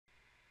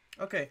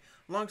Okay,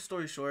 long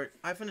story short,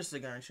 I finished the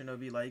Gaian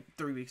Shinobi like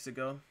 3 weeks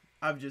ago.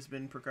 I've just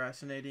been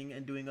procrastinating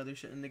and doing other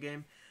shit in the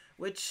game,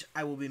 which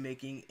I will be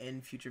making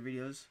in future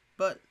videos.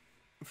 But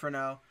for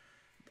now,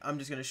 I'm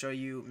just gonna show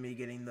you me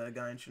getting the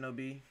Gaian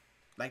Shinobi,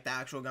 like the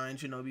actual Gaian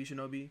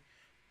Shinobi,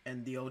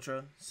 and the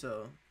Ultra.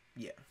 So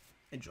yeah,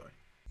 enjoy.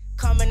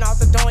 Coming off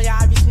the door, yeah,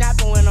 I be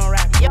snapping when I'm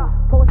rapping. Yeah,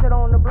 posted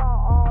on the blog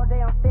all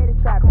day, I'm steady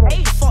trapping.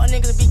 Hey, fuck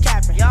niggas be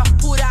capping. Yeah,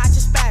 pull it out your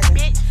spazzing.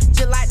 Bitch,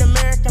 just like the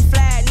American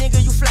flag,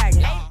 nigga, you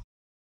flagging.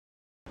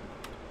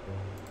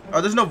 Oh,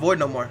 there's no void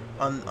no more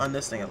on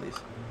this thing at least.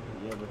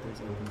 Yeah, but there's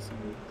NPC.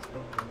 Oh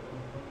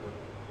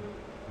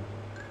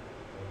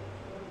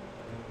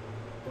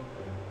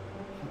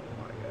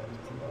my god,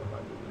 it's a lot of my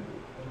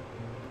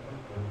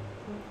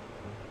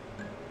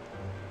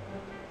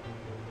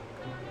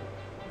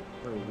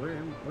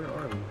Wait, where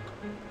are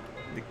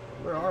we?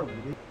 Where are we?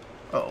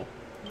 Uh oh.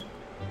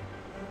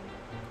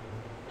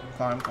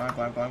 Climb.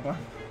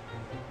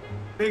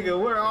 Nigga,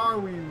 where are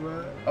we,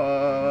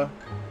 bro?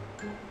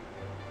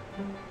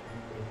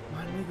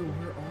 My nigga,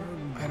 where are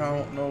we? I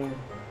don't know.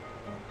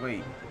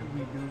 Wait. What do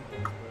we do?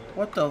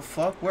 What the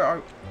fuck? Where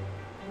are?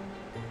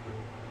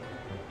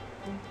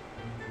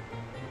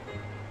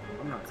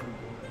 I'm not too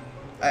good.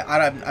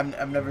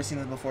 I've never seen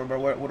this before, bro.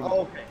 What?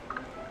 Oh, okay.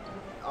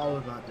 I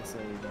was about to say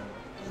that.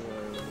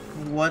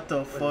 What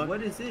the fuck?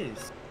 What is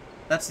this?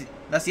 That's the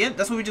end.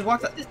 That's what we just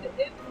walked.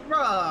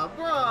 Bruh.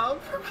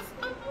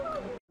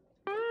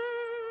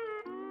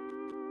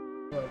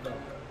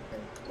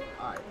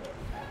 Alright.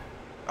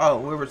 Oh,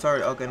 we're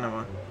retarded. Okay, never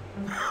mind.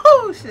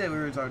 Oh shit,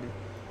 we're retarded.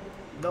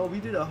 No, we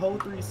did a whole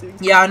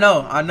 360. Yeah, I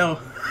know.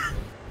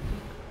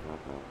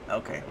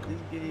 Okay.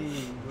 This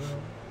game, bro.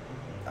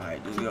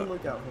 Alright, dude, Keep a go.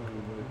 lookout for me,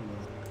 bro,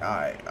 please.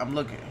 Alright, I'm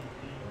looking.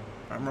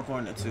 I'm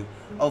recording it too.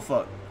 Oh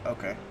fuck.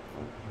 Okay.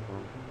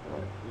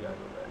 We gotta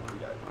go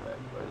back.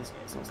 Bro, this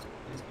game's so stupid.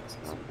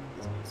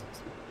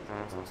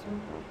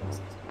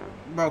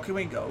 Bro, can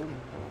we go?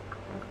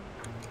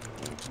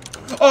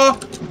 Oh!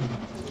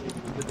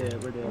 We're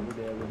dead. We're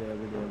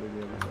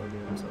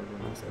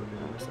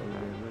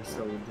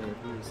so dead.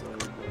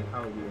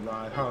 How are we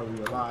alive? How are we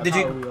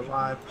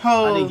alive?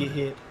 Oh.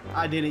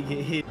 I didn't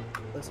get hit.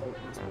 Let's hope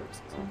this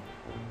works.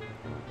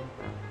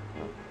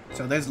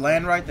 So there's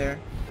land right there.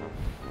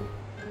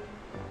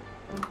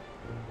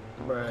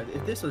 Bruh,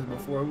 if this was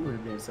before, we would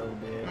have been so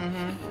dead.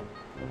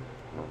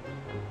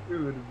 We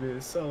would have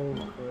been so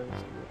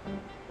crushed.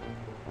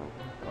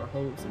 Our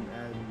hopes and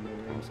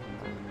admirations.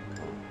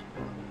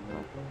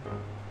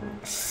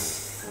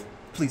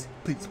 Please.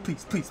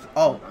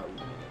 Oh,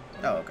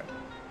 okay.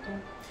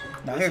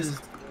 Now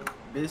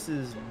this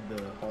is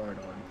the hard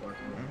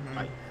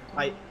part.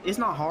 Like it's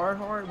not hard,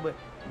 but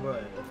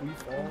if we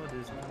fall, this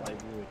is like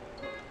wood.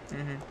 Are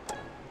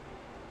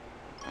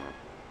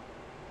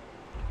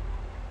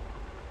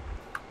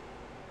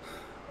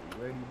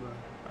you ready, bro?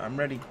 I'm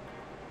ready.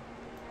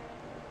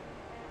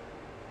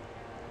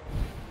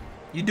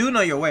 You do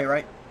know your way,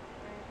 right?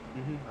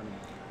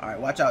 All right,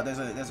 watch out. There's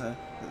a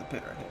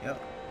pit right here. Yep.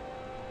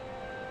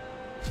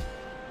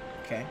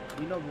 Okay.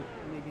 You know,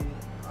 nigga,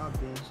 I've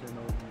been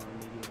Shinobi, my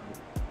nigga, like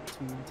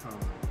 2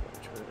 times.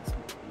 Trust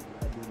me,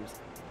 I do this.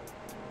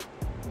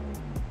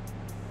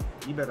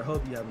 You better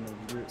hope you have enough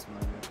grips, my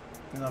man.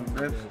 Enough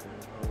grips?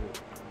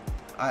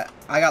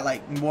 I got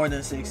like more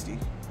than 60.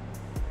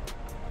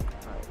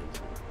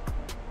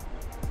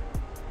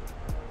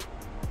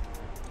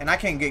 And I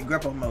can't get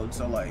grip on mode,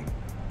 so like.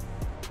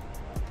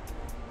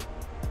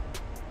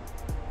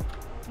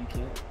 You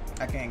can't?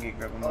 I can't get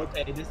grip on mode.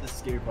 Okay, this is the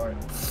scary part.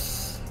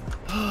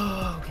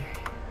 Okay.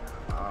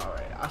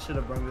 Alright, I should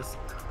have brought this.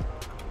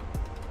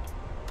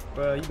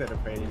 Bro, you better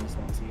pray to this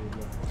one, see it,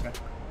 bro. Okay.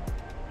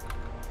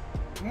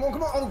 Come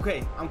on.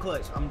 Okay, I'm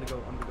clutch. I'm gonna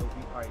go.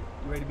 Alright,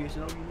 you ready to be a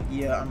Shinobi?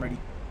 Yeah, I'm ready.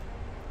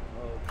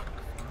 Oh.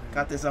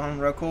 Got this on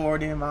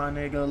recording, my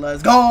nigga.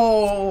 Let's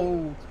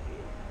go!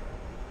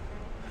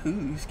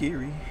 Ooh,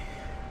 scary.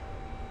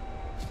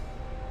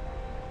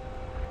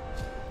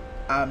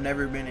 I've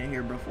never been in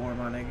here before,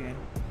 my nigga.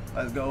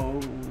 Let's go.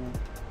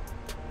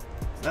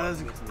 I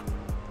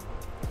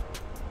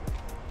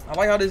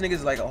like how this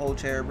nigga's like a whole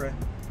chair, bro.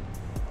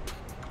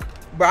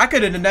 Bro, I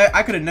could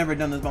have never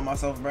done this by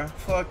myself, bro.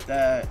 Fuck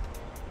that.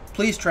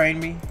 Please train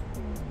me.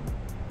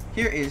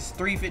 Here is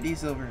 350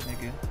 silver,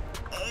 nigga.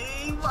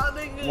 Hey, my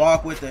nigga.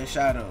 Walk with the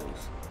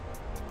shadows.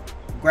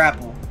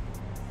 Grapple.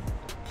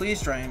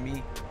 Please train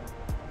me.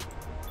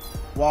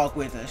 Walk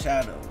with the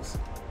shadows.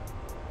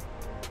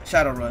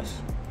 Shadow rush.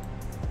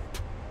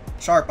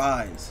 Sharp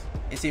eyes.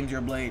 It seems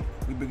your blade.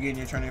 We begin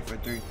your training for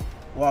 3.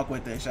 Walk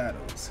with the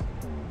shadows.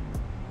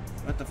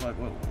 What the fuck?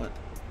 What?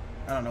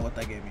 I don't know what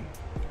that gave me.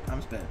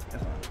 I'm sped.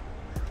 That's fine.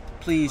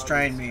 Please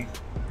train me.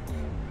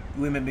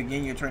 Women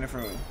begin your training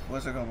for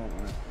what's it called?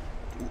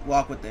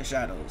 Walk with the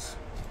shadows.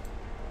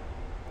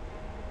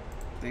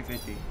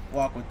 350.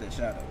 Walk with the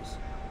shadows.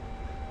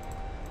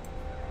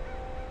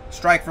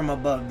 Strike from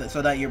above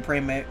so that your prey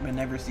may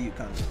never see you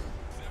coming.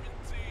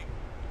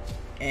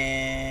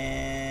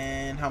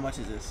 And how much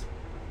is this?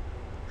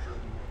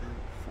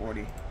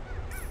 40.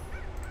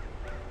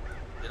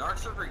 our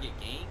server get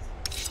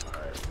ganked?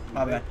 Alright.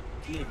 My bad.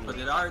 But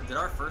did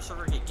our first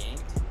server get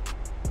ganked?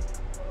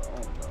 Oh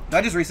no. Did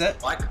I just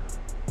reset? Like,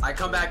 I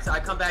come back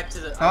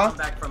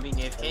from being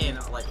AFK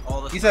and like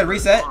all the. You said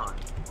reset?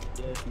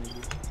 Yes,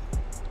 nigga.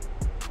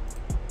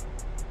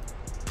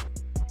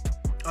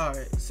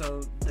 Alright,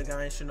 so the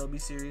Gaian Shinobi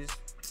series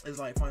is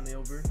like finally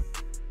over.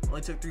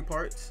 Only took 3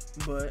 parts,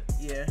 but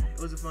yeah, it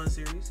was a fun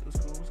series. It was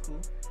cool. It was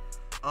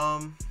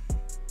cool.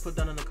 Put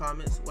down in the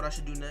comments what I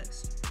should do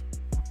next.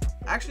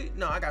 Actually,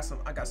 no, I got some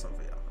for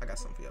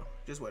y'all.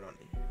 Just wait on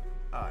me.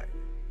 Alright.